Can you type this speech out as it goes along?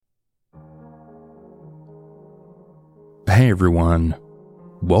Hey everyone,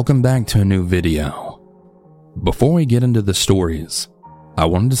 welcome back to a new video. Before we get into the stories, I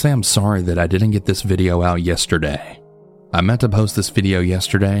wanted to say I'm sorry that I didn't get this video out yesterday. I meant to post this video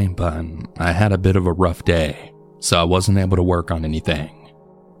yesterday, but I had a bit of a rough day, so I wasn't able to work on anything.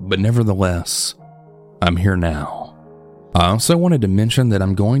 But nevertheless, I'm here now. I also wanted to mention that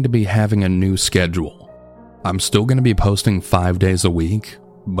I'm going to be having a new schedule. I'm still going to be posting 5 days a week,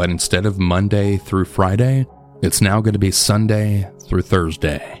 but instead of Monday through Friday, it's now going to be Sunday through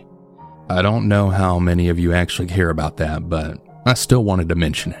Thursday. I don't know how many of you actually care about that, but I still wanted to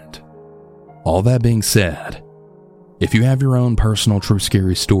mention it. All that being said, if you have your own personal true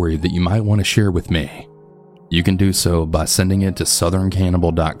scary story that you might want to share with me, you can do so by sending it to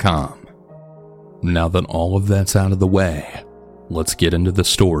southerncannibal.com. Now that all of that's out of the way, let's get into the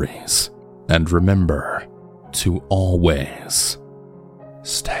stories. And remember to always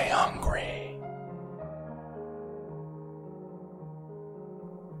stay hungry.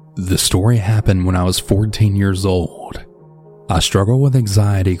 The story happened when I was 14 years old. I struggle with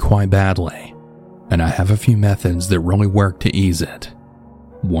anxiety quite badly, and I have a few methods that really work to ease it.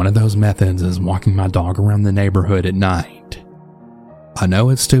 One of those methods is walking my dog around the neighborhood at night. I know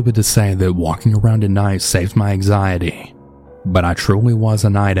it's stupid to say that walking around at night saves my anxiety, but I truly was a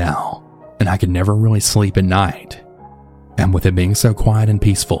night owl, and I could never really sleep at night. And with it being so quiet and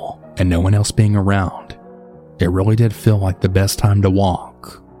peaceful, and no one else being around, it really did feel like the best time to walk.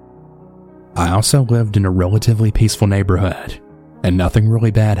 I also lived in a relatively peaceful neighborhood, and nothing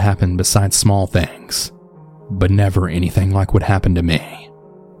really bad happened besides small things, but never anything like what happened to me.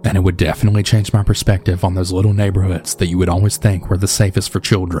 And it would definitely change my perspective on those little neighborhoods that you would always think were the safest for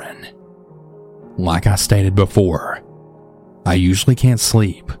children. Like I stated before, I usually can't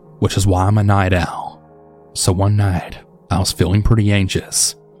sleep, which is why I'm a night owl. So one night, I was feeling pretty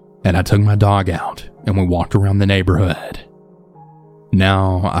anxious, and I took my dog out and we walked around the neighborhood.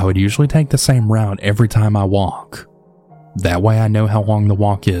 Now, I would usually take the same route every time I walk. That way I know how long the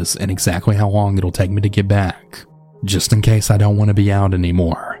walk is and exactly how long it'll take me to get back, just in case I don't want to be out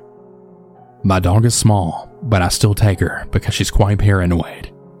anymore. My dog is small, but I still take her because she's quite paranoid,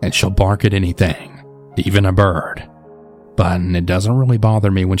 and she'll bark at anything, even a bird. But it doesn't really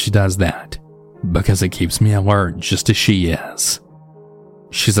bother me when she does that, because it keeps me alert just as she is.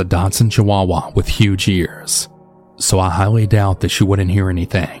 She's a Dachshund Chihuahua with huge ears, so I highly doubt that she wouldn't hear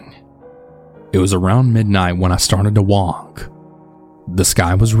anything. It was around midnight when I started to walk. The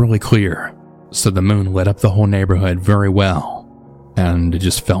sky was really clear, so the moon lit up the whole neighborhood very well, and it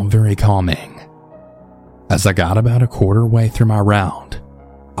just felt very calming. As I got about a quarter way through my route,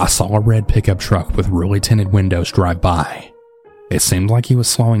 I saw a red pickup truck with really tinted windows drive by. It seemed like he was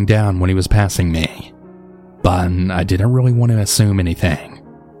slowing down when he was passing me, but I didn't really want to assume anything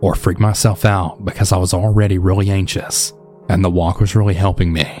or freak myself out because I was already really anxious, and the walk was really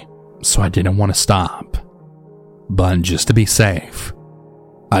helping me, so I didn't want to stop. But just to be safe,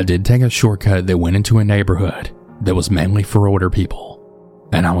 I did take a shortcut that went into a neighborhood that was mainly for older people,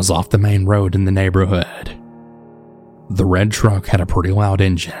 and I was off the main road in the neighborhood. The red truck had a pretty loud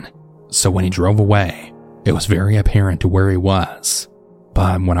engine, so when he drove away, it was very apparent to where he was.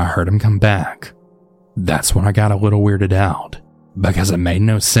 But when I heard him come back, that's when I got a little weirded out, because it made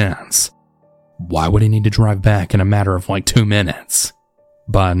no sense. Why would he need to drive back in a matter of like 2 minutes?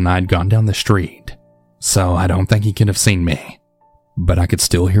 But I'd gone down the street, so I don't think he could have seen me. But I could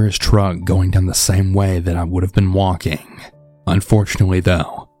still hear his truck going down the same way that I would have been walking. Unfortunately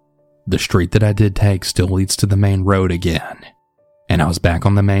though, the street that I did take still leads to the main road again, and I was back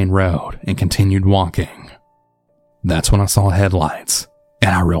on the main road and continued walking. That's when I saw headlights,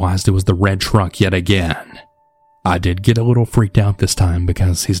 and I realized it was the red truck yet again. I did get a little freaked out this time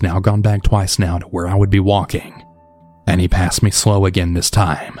because he's now gone back twice now to where I would be walking, and he passed me slow again this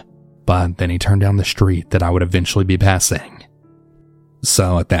time, but then he turned down the street that I would eventually be passing.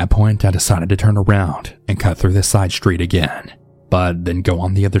 So at that point I decided to turn around and cut through this side street again, but then go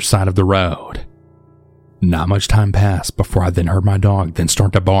on the other side of the road. Not much time passed before I then heard my dog then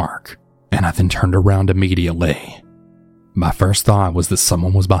start to bark, and I then turned around immediately. My first thought was that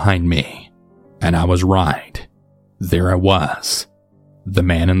someone was behind me, and I was right. There I was, the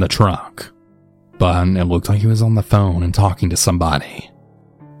man in the truck, but it looked like he was on the phone and talking to somebody.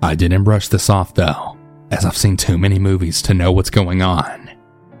 I didn't brush this off though, as I've seen too many movies to know what's going on.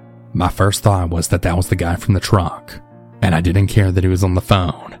 My first thought was that was the guy from the truck, and I didn't care that he was on the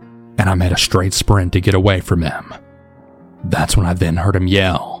phone, and I made a straight sprint to get away from him. That's when I then heard him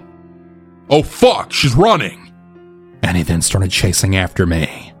yell, "Oh fuck, she's running!" And he then started chasing after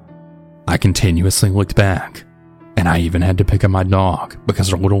me. I continuously looked back, and I even had to pick up my dog because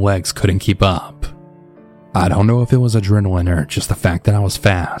her little legs couldn't keep up. I don't know if it was adrenaline or just the fact that I was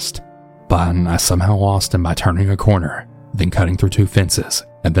fast, but I somehow lost him by turning a corner, then cutting through 2 fences,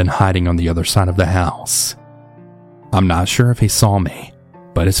 and then hiding on the other side of the house. I'm not sure if he saw me,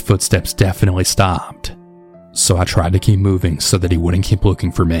 but his footsteps definitely stopped, so I tried to keep moving so that he wouldn't keep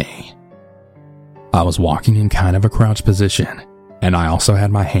looking for me. I was walking in kind of a crouched position, and I also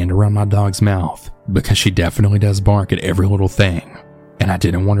had my hand around my dog's mouth because she definitely does bark at every little thing, and I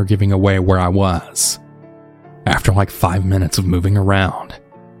didn't want her giving away where I was. After like 5 minutes of moving around,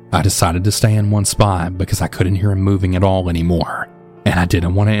 I decided to stay in one spot because I couldn't hear him moving at all anymore, and I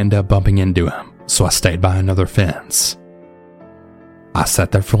didn't want to end up bumping into him, so I stayed by another fence. I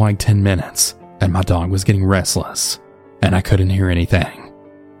sat there for like 10 minutes, and my dog was getting restless, and I couldn't hear anything,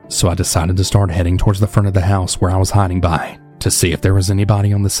 so I decided to start heading towards the front of the house where I was hiding by to see if there was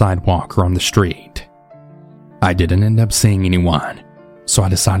anybody on the sidewalk or on the street. I didn't end up seeing anyone, so I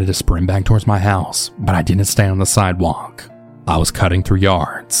decided to sprint back towards my house, but I didn't stay on the sidewalk. I was cutting through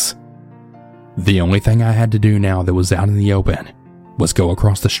yards. The only thing I had to do now that was out in the open was go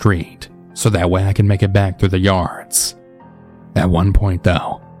across the street, so that way I could make it back through the yards. At one point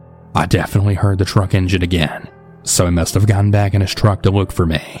though, I definitely heard the truck engine again, so he must have gotten back in his truck to look for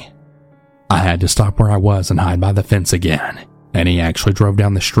me. I had to stop where I was and hide by the fence again, and he actually drove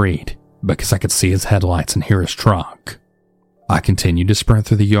down the street because I could see his headlights and hear his truck. I continued to sprint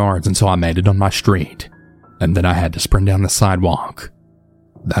through the yards until I made it on my street, and then I had to sprint down the sidewalk.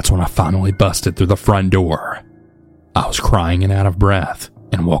 That's when I finally busted through the front door. I was crying and out of breath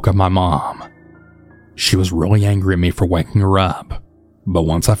and woke up my mom. She was really angry at me for waking her up, but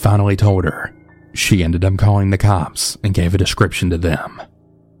once I finally told her, she ended up calling the cops and gave a description to them.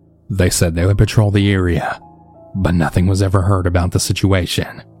 They said they would patrol the area, but nothing was ever heard about the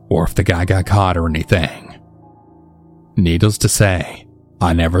situation or if the guy got caught or anything. Needless to say,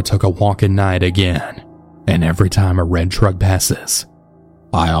 I never took a walk at night again, and every time a red truck passes,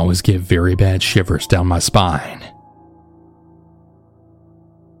 I always get very bad shivers down my spine.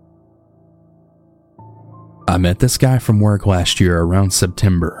 I met this guy from work last year around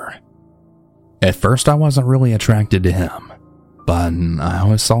September. At first I wasn't really attracted to him, but I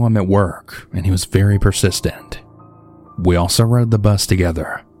always saw him at work and he was very persistent. We also rode the bus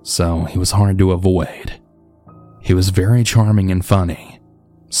together, so he was hard to avoid. He was very charming and funny,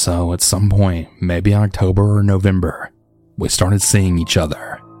 so at some point, maybe October or November, we started seeing each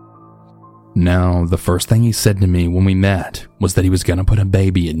other. Now, the first thing he said to me when we met was that he was going to put a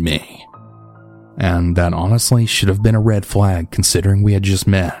baby in me. And that honestly should have been a red flag considering we had just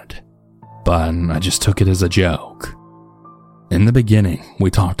met, but I just took it as a joke. In the beginning, we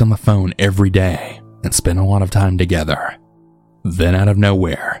talked on the phone every day and spent a lot of time together. Then out of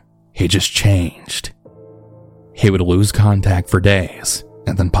nowhere, he just changed. He would lose contact for days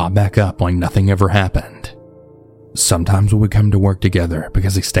and then pop back up like nothing ever happened. Sometimes we would come to work together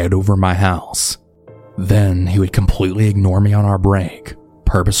because he stayed over my house. Then he would completely ignore me on our break,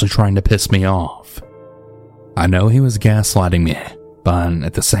 purposely trying to piss me off. I know he was gaslighting me, but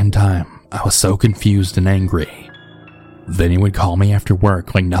at the same time, I was so confused and angry. Then he would call me after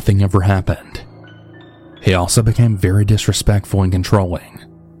work like nothing ever happened. He also became very disrespectful and controlling,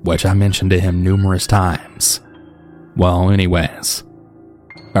 which I mentioned to him numerous times. Well, anyways,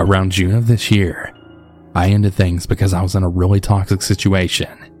 around June of this year, I ended things because I was in a really toxic situation.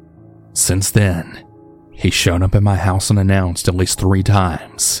 Since then, he showed up at my house unannounced at least 3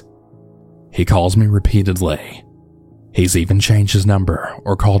 times. He calls me repeatedly. He's even changed his number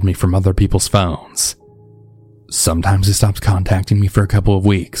or called me from other people's phones. Sometimes he stops contacting me for a couple of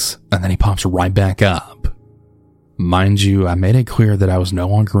weeks, and then he pops right back up. Mind you, I made it clear that I was no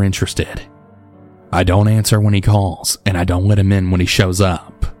longer interested. I don't answer when he calls, and I don't let him in when he shows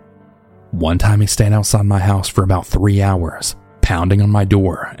up. One time he stayed outside my house for about 3 hours, pounding on my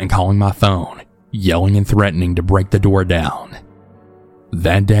door and calling my phone, yelling and threatening to break the door down.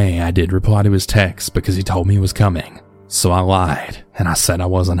 That day, I did reply to his text because he told me he was coming, so I lied and I said I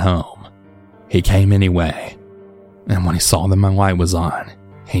wasn't home. He came anyway, and when he saw that my light was on,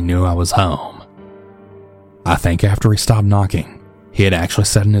 he knew I was home. I think after he stopped knocking, he had actually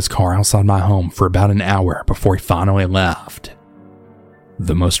sat in his car outside my home for about an hour before he finally left.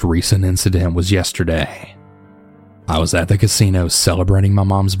 The most recent incident was yesterday. I was at the casino celebrating my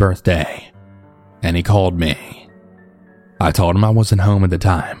mom's birthday, and he called me. I told him I wasn't home at the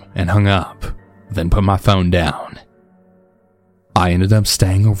time and hung up, then put my phone down. I ended up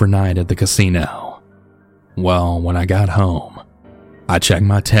staying overnight at the casino. Well, when I got home, I checked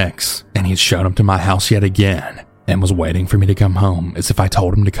my texts and he'd shown up to my house yet again and was waiting for me to come home as if I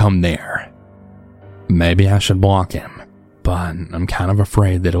told him to come there. Maybe I should block him, but I'm kind of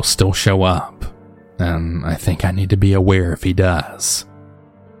afraid that he'll still show up, and I think I need to be aware if he does.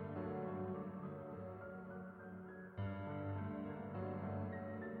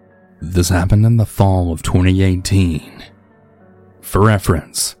 This happened in the fall of 2018. For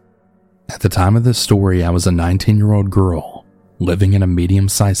reference, at the time of this story, I was a 19-year-old girl living in a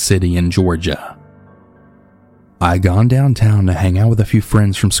medium-sized city in Georgia. I had gone downtown to hang out with a few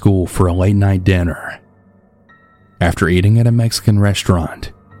friends from school for a late-night dinner. After eating at a Mexican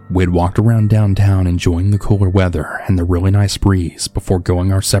restaurant, we'd walked around downtown enjoying the cooler weather and the really nice breeze before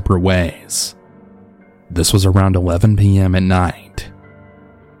going our separate ways. This was around 11 p.m. at night.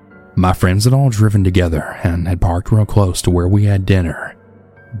 My friends had all driven together and had parked real close to where we had dinner,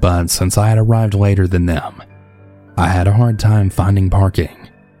 but since I had arrived later than them, I had a hard time finding parking,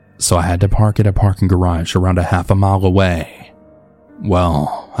 so I had to park at a parking garage around a half a mile away.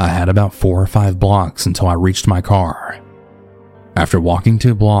 Well, I had about 4 or 5 blocks until I reached my car. After walking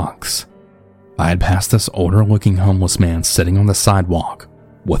 2 blocks, I had passed this older-looking homeless man sitting on the sidewalk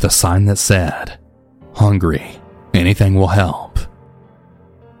with a sign that said, "Hungry, anything will help."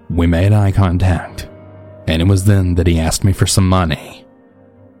 We made eye contact, and it was then that he asked me for some money.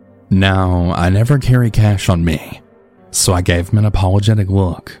 Now, I never carry cash on me, so I gave him an apologetic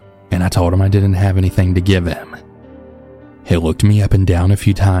look, and I told him I didn't have anything to give him. He looked me up and down a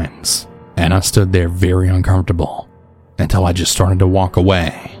few times, and I stood there very uncomfortable until I just started to walk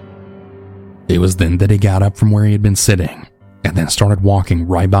away. It was then that he got up from where he had been sitting and then started walking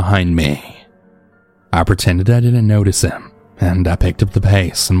right behind me. I pretended I didn't notice him, and I picked up the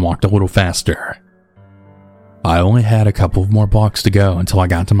pace and walked a little faster. I only had a couple of more blocks to go until I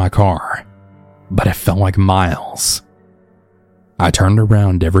got to my car, but it felt like miles. I turned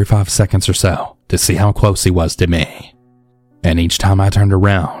around every 5 seconds or so to see how close he was to me, and each time I turned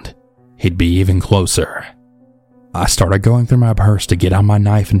around, he'd be even closer. I started going through my purse to get out my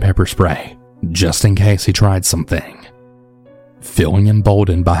knife and pepper spray, just in case he tried something. Feeling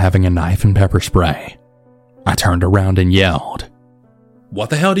emboldened by having a knife and pepper spray, I turned around and yelled, "What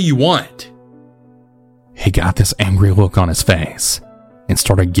the hell do you want?" He got this angry look on his face and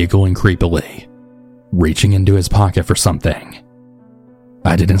started giggling creepily, reaching into his pocket for something.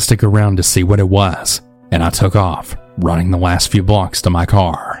 I didn't stick around to see what it was, and I took off, running the last few blocks to my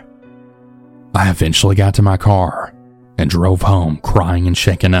car. I eventually got to my car and drove home crying and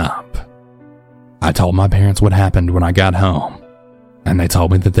shaken up. I told my parents what happened when I got home, and they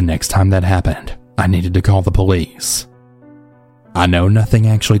told me that the next time that happened, I needed to call the police. I know nothing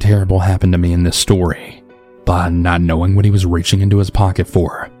actually terrible happened to me in this story, but not knowing what he was reaching into his pocket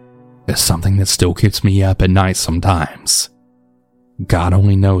for is something that still keeps me up at night sometimes. God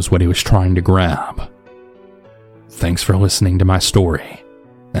only knows what he was trying to grab. Thanks for listening to my story,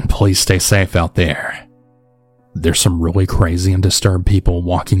 and please stay safe out there. There's some really crazy and disturbed people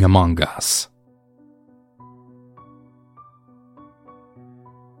walking among us.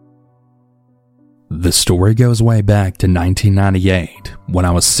 The story goes way back to 1998 when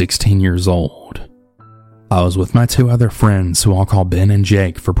I was 16 years old. I was with my 2 other friends who I'll call Ben and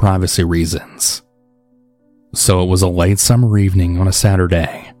Jake for privacy reasons. So it was a late summer evening on a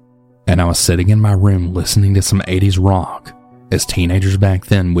Saturday, and I was sitting in my room listening to some 80s rock, as teenagers back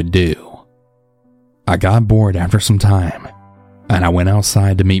then would do. I got bored after some time, and I went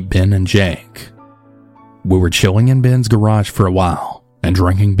outside to meet Ben and Jake. We were chilling in Ben's garage for a while, and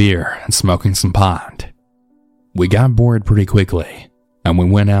drinking beer and smoking some pot. We got bored pretty quickly, and we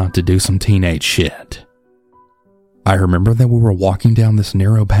went out to do some teenage shit. I remember that we were walking down this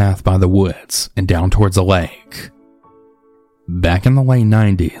narrow path by the woods and down towards a lake. Back in the late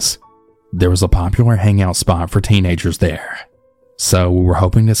 90s, there was a popular hangout spot for teenagers there, so we were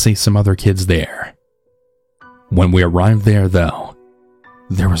hoping to see some other kids there. When we arrived there, though,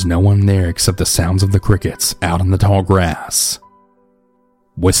 there was no one there except the sounds of the crickets out in the tall grass.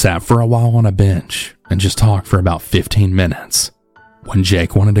 We sat for a while on a bench and just talked for about 15 minutes when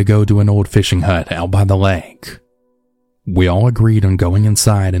Jake wanted to go to an old fishing hut out by the lake. We all agreed on going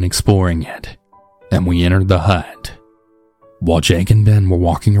inside and exploring it, and we entered the hut. While Jake and Ben were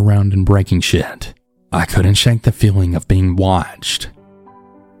walking around and breaking shit, I couldn't shake the feeling of being watched.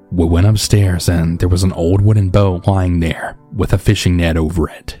 We went upstairs and there was an old wooden boat lying there with a fishing net over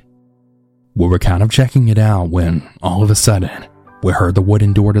it. We were kind of checking it out when, all of a sudden, we heard the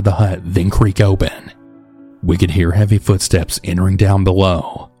wooden door to the hut then creak open. We could hear heavy footsteps entering down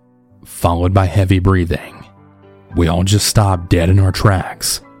below, followed by heavy breathing. We all just stopped dead in our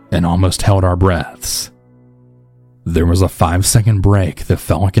tracks and almost held our breaths. There was a 5-second break that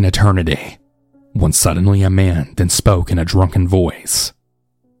felt like an eternity, when suddenly a man then spoke in a drunken voice.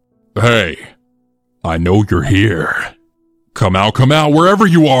 "Hey, I know you're here. Come out wherever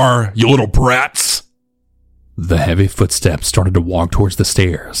you are, you little brats." The heavy footsteps started to walk towards the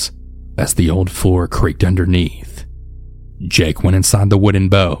stairs as the old floor creaked underneath. Jake went inside the wooden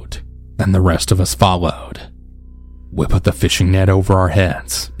boat, and the rest of us followed. We put the fishing net over our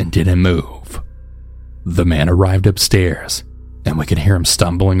heads and didn't move. The man arrived upstairs, and we could hear him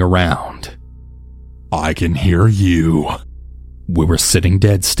stumbling around. "I can hear you." We were sitting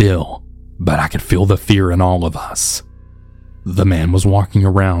dead still, but I could feel the fear in all of us. The man was walking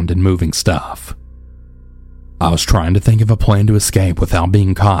around and moving stuff. I was trying to think of a plan to escape without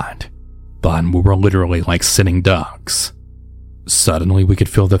being caught, but we were literally like sitting ducks. Suddenly we could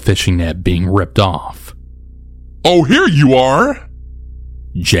feel the fishing net being ripped off. "Oh, here you are!"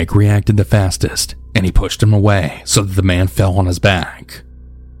 Jake reacted the fastest, and he pushed him away so that the man fell on his back.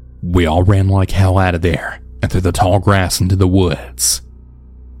 We all ran like hell out of there and through the tall grass into the woods.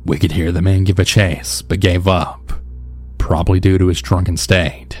 We could hear the man give a chase, but gave up, probably due to his drunken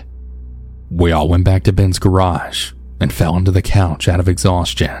state. We all went back to Ben's garage and fell into the couch out of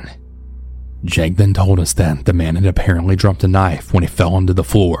exhaustion. Jake then told us that the man had apparently dropped a knife when he fell onto the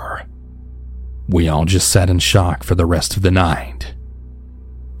floor. We all just sat in shock for the rest of the night.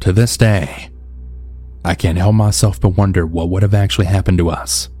 To this day, I can't help myself but wonder what would have actually happened to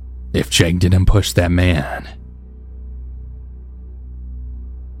us if Jake didn't push that man.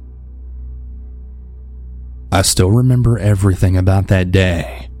 I still remember everything about that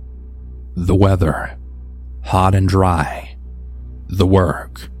day. The weather, hot and dry. The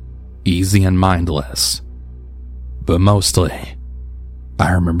work, easy and mindless. But mostly,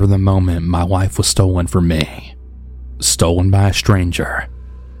 I remember the moment my life was stolen from me. Stolen by a stranger,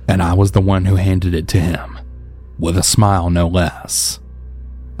 and I was the one who handed it to him, with a smile no less.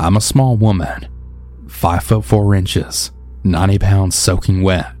 I'm a small woman, 5'4", 90 pounds soaking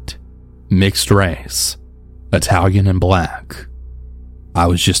wet, mixed race, Italian and black. I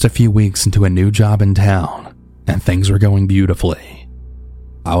was just a few weeks into a new job in town, and things were going beautifully.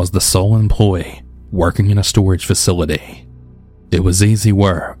 I was the sole employee working in a storage facility. It was easy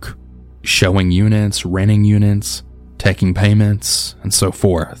work, showing units, renting units, taking payments, and so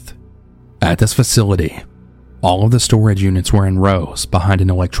forth. At this facility, all of the storage units were in rows behind an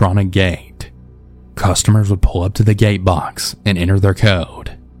electronic gate. Customers would pull up to the gate box and enter their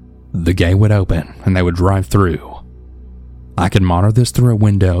code. The gate would open and they would drive through. I could monitor this through a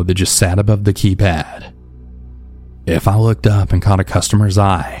window that just sat above the keypad. If I looked up and caught a customer's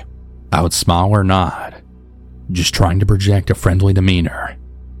eye, I would smile or nod, just trying to project a friendly demeanor.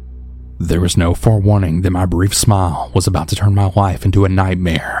 There was no forewarning that my brief smile was about to turn my life into a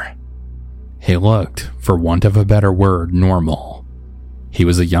nightmare. He looked, for want of a better word, normal. He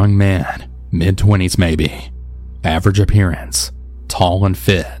was a young man, mid-20s maybe, average appearance, tall and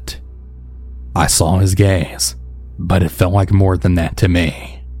fit. I saw his gaze, but it felt like more than that to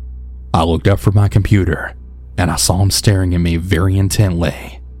me. I looked up from my computer, and I saw him staring at me very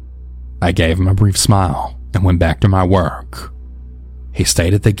intently. I gave him a brief smile and went back to my work. He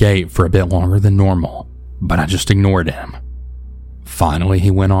stayed at the gate for a bit longer than normal, but I just ignored him. Finally,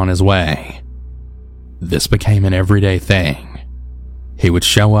 he went on his way. This became an everyday thing. He would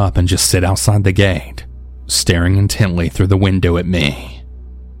show up and just sit outside the gate, staring intently through the window at me.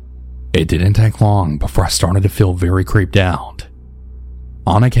 It didn't take long before I started to feel very creeped out.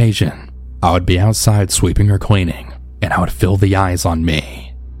 On occasion, I would be outside sweeping or cleaning, and I would feel the eyes on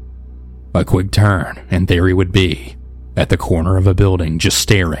me. A quick turn, and there he would be, at the corner of a building just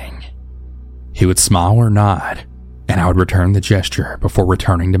staring. He would smile or nod, and I would return the gesture before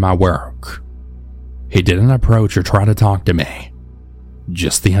returning to my work. He didn't approach or try to talk to me,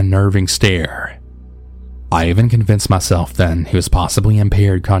 just the unnerving stare. I even convinced myself then he was possibly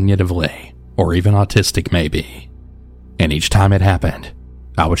impaired cognitively, or even autistic maybe. And each time it happened,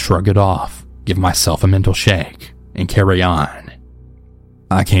 I would shrug it off, give myself a mental shake, and carry on.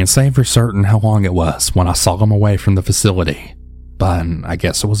 I can't say for certain how long it was when I saw him away from the facility, but I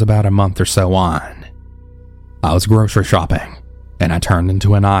guess it was about a month or so on. I was grocery shopping, and I turned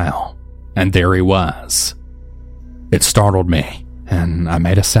into an aisle, and there he was. It startled me, and I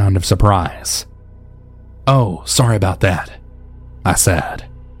made a sound of surprise. "Oh, sorry about that," I said,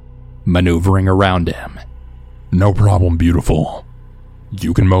 maneuvering around him. "No problem, beautiful.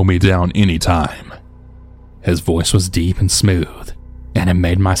 You can mow me down anytime." His voice was deep and smooth, and it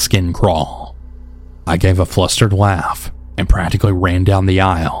made my skin crawl. I gave a flustered laugh and practically ran down the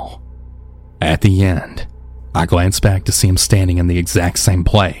aisle. At the end, I glanced back to see him standing in the exact same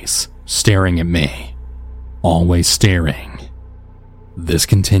place, staring at me. Always staring. This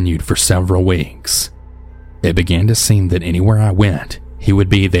continued for several weeks. It began to seem that anywhere I went, he would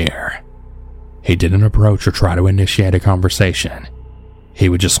be there. He didn't approach or try to initiate a conversation. He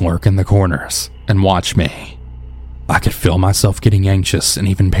would just lurk in the corners and watch me. I could feel myself getting anxious and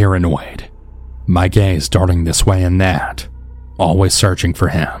even paranoid, my gaze darting this way and that, always searching for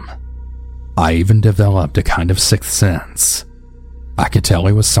him. I even developed a kind of sixth sense. I could tell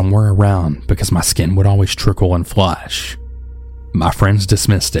he was somewhere around because my skin would always trickle and flush. My friends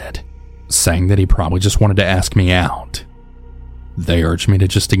dismissed it, saying that he probably just wanted to ask me out. They urged me to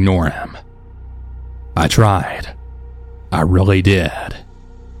just ignore him. I tried. I really did.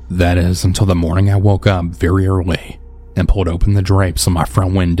 That is, until the morning I woke up very early and pulled open the drapes on my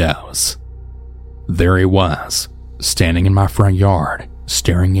front windows. There he was, standing in my front yard,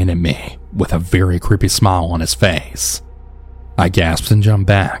 staring in at me with a very creepy smile on his face. I gasped and jumped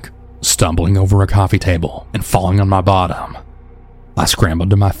back, stumbling over a coffee table and falling on my bottom. I scrambled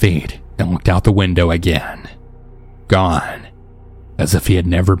to my feet and looked out the window again. Gone, as if he had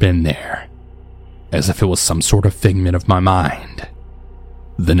never been there, as if it was some sort of figment of my mind.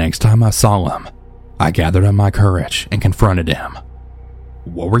 The next time I saw him, I gathered up my courage and confronted him.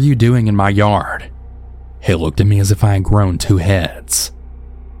 "What were you doing in my yard?" He looked at me as if I had grown 2 heads.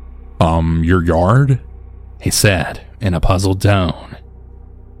 Your yard?" he said in a puzzled tone.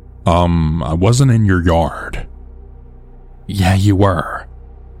 I wasn't in your yard." "Yeah, you were,"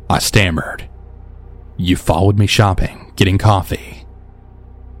 I stammered. "You followed me shopping, getting coffee."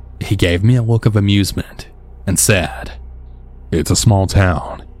 He gave me a look of amusement and said, "It's a small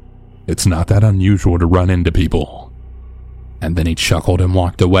town. It's not that unusual to run into people." And then he chuckled and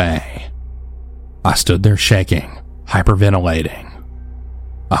walked away. I stood there shaking, hyperventilating.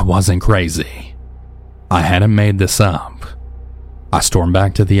 I wasn't crazy. I hadn't made this up. I stormed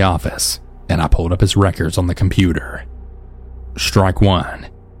back to the office and I pulled up his records on the computer. Strike 1.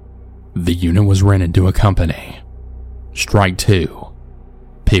 The unit was rented to a company. Strike 2.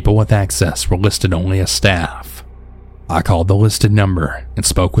 People with access were listed only as staff. I called the listed number and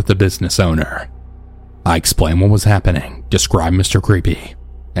spoke with the business owner. I explained what was happening, described Mr. Creepy,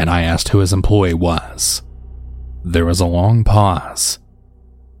 and I asked who his employee was. There was a long pause.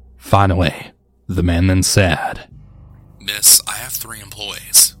 Finally, the man then said, "Miss, I have 3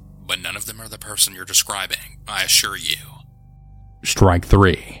 employees, but none of them are the person you're describing, I assure you." Strike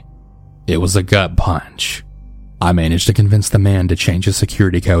 3. It was a gut punch. I managed to convince the man to change his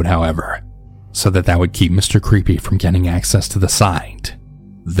security code, however, so that would keep Mr. Creepy from getting access to the site.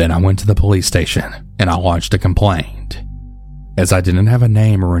 Then I went to the police station and I lodged a complaint. As I didn't have a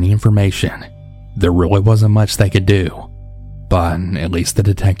name or any information, there really wasn't much they could do, but at least the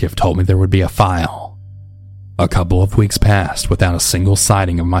detective told me there would be a file. A couple of weeks passed without a single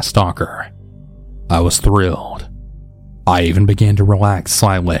sighting of my stalker. I was thrilled. I even began to relax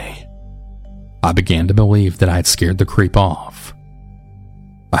slightly. I began to believe that I had scared the creep off.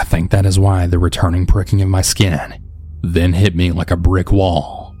 I think that is why the returning pricking of my skin then hit me like a brick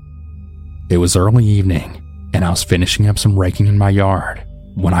wall. It was early evening, and I was finishing up some raking in my yard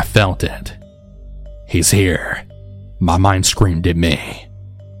when I felt it. "He's here," my mind screamed at me.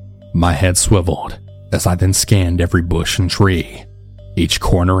 My head swiveled as I then scanned every bush and tree, each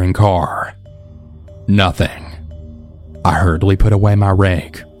corner and car. Nothing. I hurriedly put away my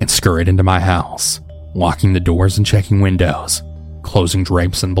rake and scurried into my house, locking the doors and checking windows, closing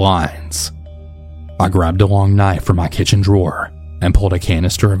drapes and blinds. I grabbed a long knife from my kitchen drawer and pulled a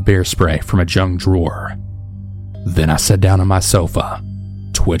canister of bear spray from a junk drawer. Then I sat down on my sofa,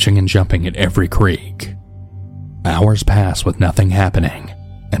 twitching and jumping at every creak. Hours passed with nothing happening,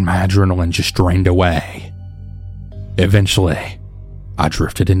 and my adrenaline just drained away. Eventually, I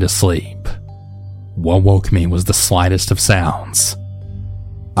drifted into sleep. What woke me was the slightest of sounds.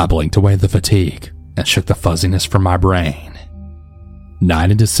 I blinked away the fatigue and shook the fuzziness from my brain. Night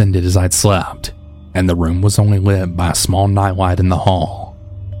had descended as I'd slept, and the room was only lit by a small nightlight in the hall,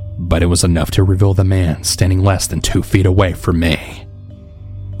 but it was enough to reveal the man standing less than 2 feet away from me.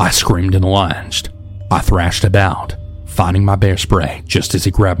 I screamed and lunged. I thrashed about, finding my bear spray just as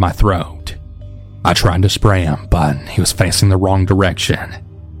he grabbed my throat. I tried to spray him, but he was facing the wrong direction.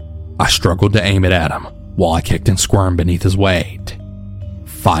 I struggled to aim it at him while I kicked and squirmed beneath his weight.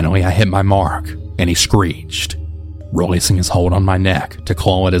 Finally, I hit my mark, and he screeched, releasing his hold on my neck to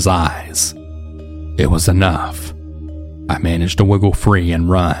claw at his eyes. It was enough. I managed to wiggle free and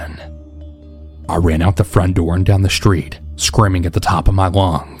run. I ran out the front door and down the street, screaming at the top of my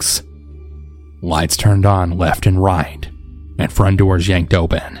lungs. Lights turned on left and right, and front doors yanked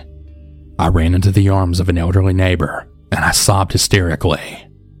open. I ran into the arms of an elderly neighbor, and I sobbed hysterically.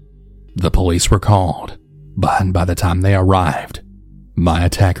 The police were called, but by the time they arrived, my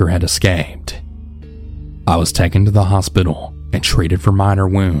attacker had escaped. I was taken to the hospital and treated for minor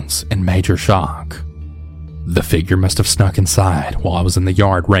wounds and major shock. The figure must have snuck inside while I was in the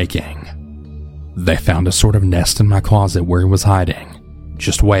yard raking. They found a sort of nest in my closet where he was hiding,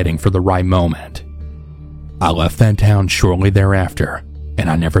 just waiting for the right moment. I left that town shortly thereafter, and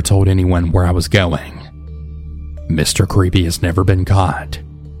I never told anyone where I was going. Mr. Creepy has never been caught,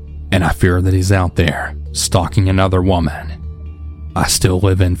 and I fear that he's out there, stalking another woman. I still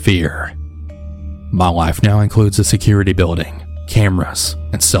live in fear. My life now includes a security building, cameras,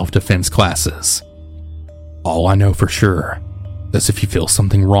 and self-defense classes. All I know for sure is if you feel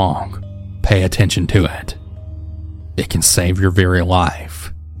something wrong, pay attention to it. It can save your very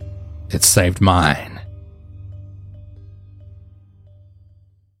life. It saved mine.